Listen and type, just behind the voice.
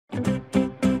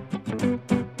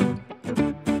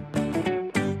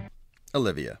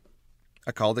Olivia,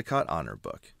 a Caldecott honor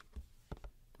book.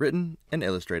 Written and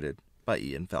illustrated by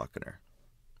Ian Falconer.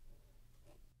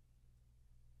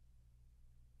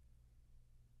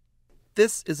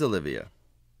 This is Olivia.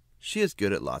 She is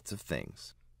good at lots of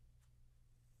things.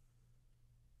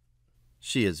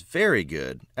 She is very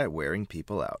good at wearing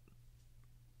people out.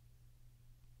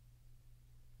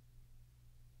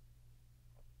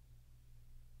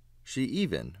 She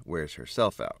even wears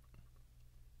herself out.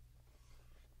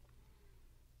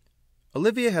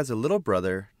 Olivia has a little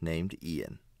brother named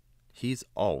Ian. He's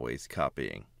always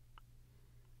copying.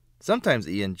 Sometimes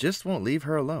Ian just won't leave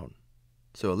her alone,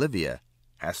 so Olivia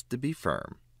has to be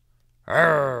firm.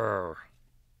 Arrgh!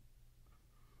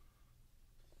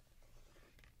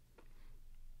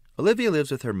 Olivia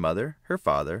lives with her mother, her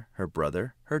father, her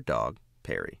brother, her dog,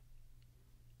 Perry,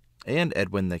 and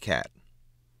Edwin the cat.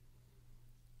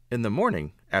 In the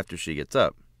morning, after she gets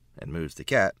up and moves the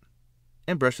cat,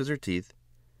 and brushes her teeth,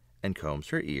 and combs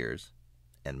her ears,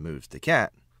 and moves the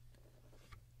cat,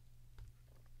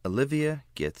 Olivia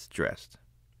gets dressed.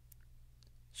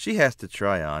 She has to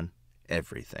try on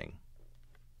everything.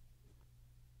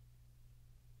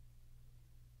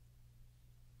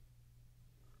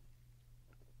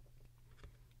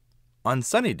 On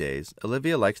sunny days,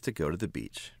 Olivia likes to go to the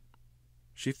beach.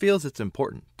 She feels it's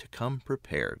important to come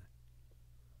prepared.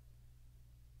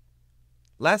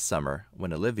 Last summer,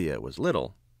 when Olivia was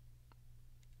little,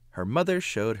 her mother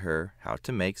showed her how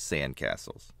to make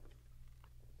sandcastles.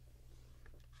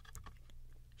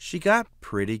 She got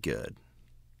pretty good.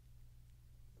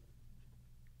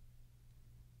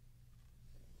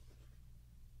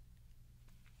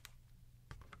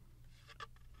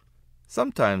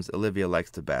 Sometimes Olivia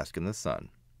likes to bask in the sun.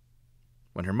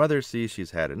 When her mother sees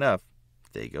she's had enough,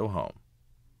 they go home.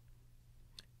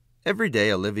 Every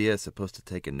day Olivia is supposed to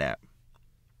take a nap.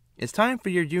 It's time for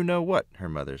your you-know-what, her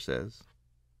mother says.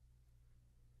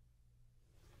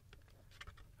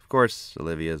 Of course,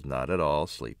 Olivia's not at all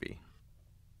sleepy.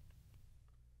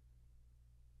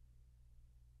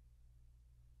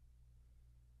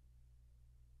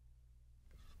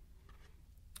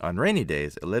 On rainy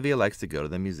days, Olivia likes to go to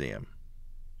the museum.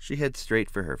 She heads straight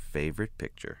for her favorite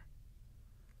picture.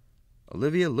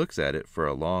 Olivia looks at it for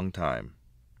a long time.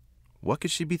 What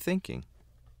could she be thinking?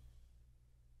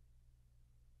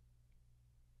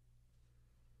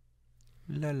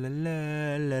 La la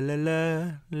la la la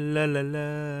la la la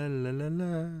la la la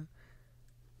la.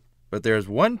 But there's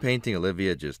one painting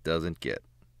Olivia just doesn't get.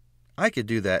 I could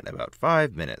do that in about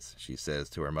 5 minutes, she says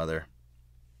to her mother.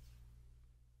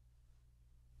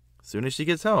 Soon as she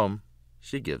gets home,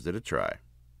 she gives it a try.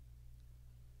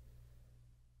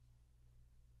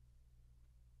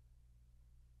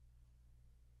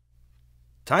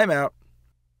 Time out.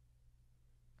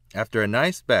 After a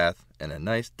nice bath and a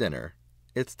nice dinner,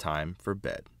 it's time for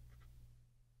bed.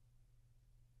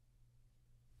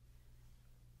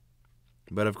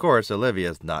 But of course,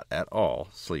 Olivia's not at all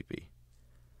sleepy.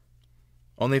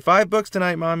 Only 5 books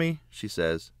tonight, Mommy, she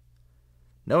says.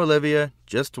 No, Olivia,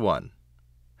 just 1.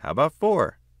 How about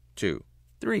 4, 2,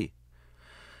 3?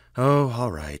 Oh,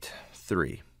 all right,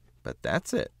 3. But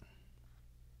that's it.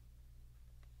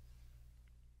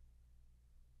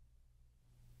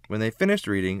 When they finished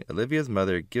reading, Olivia's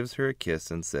mother gives her a kiss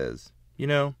and says, "You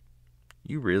know,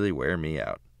 you really wear me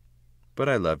out, but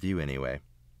I love you anyway."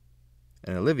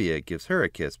 And Olivia gives her a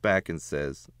kiss back and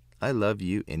says, "I love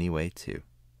you anyway too."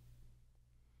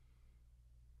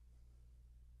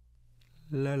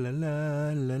 La la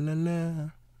la la la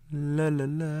la la la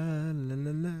la la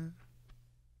la la.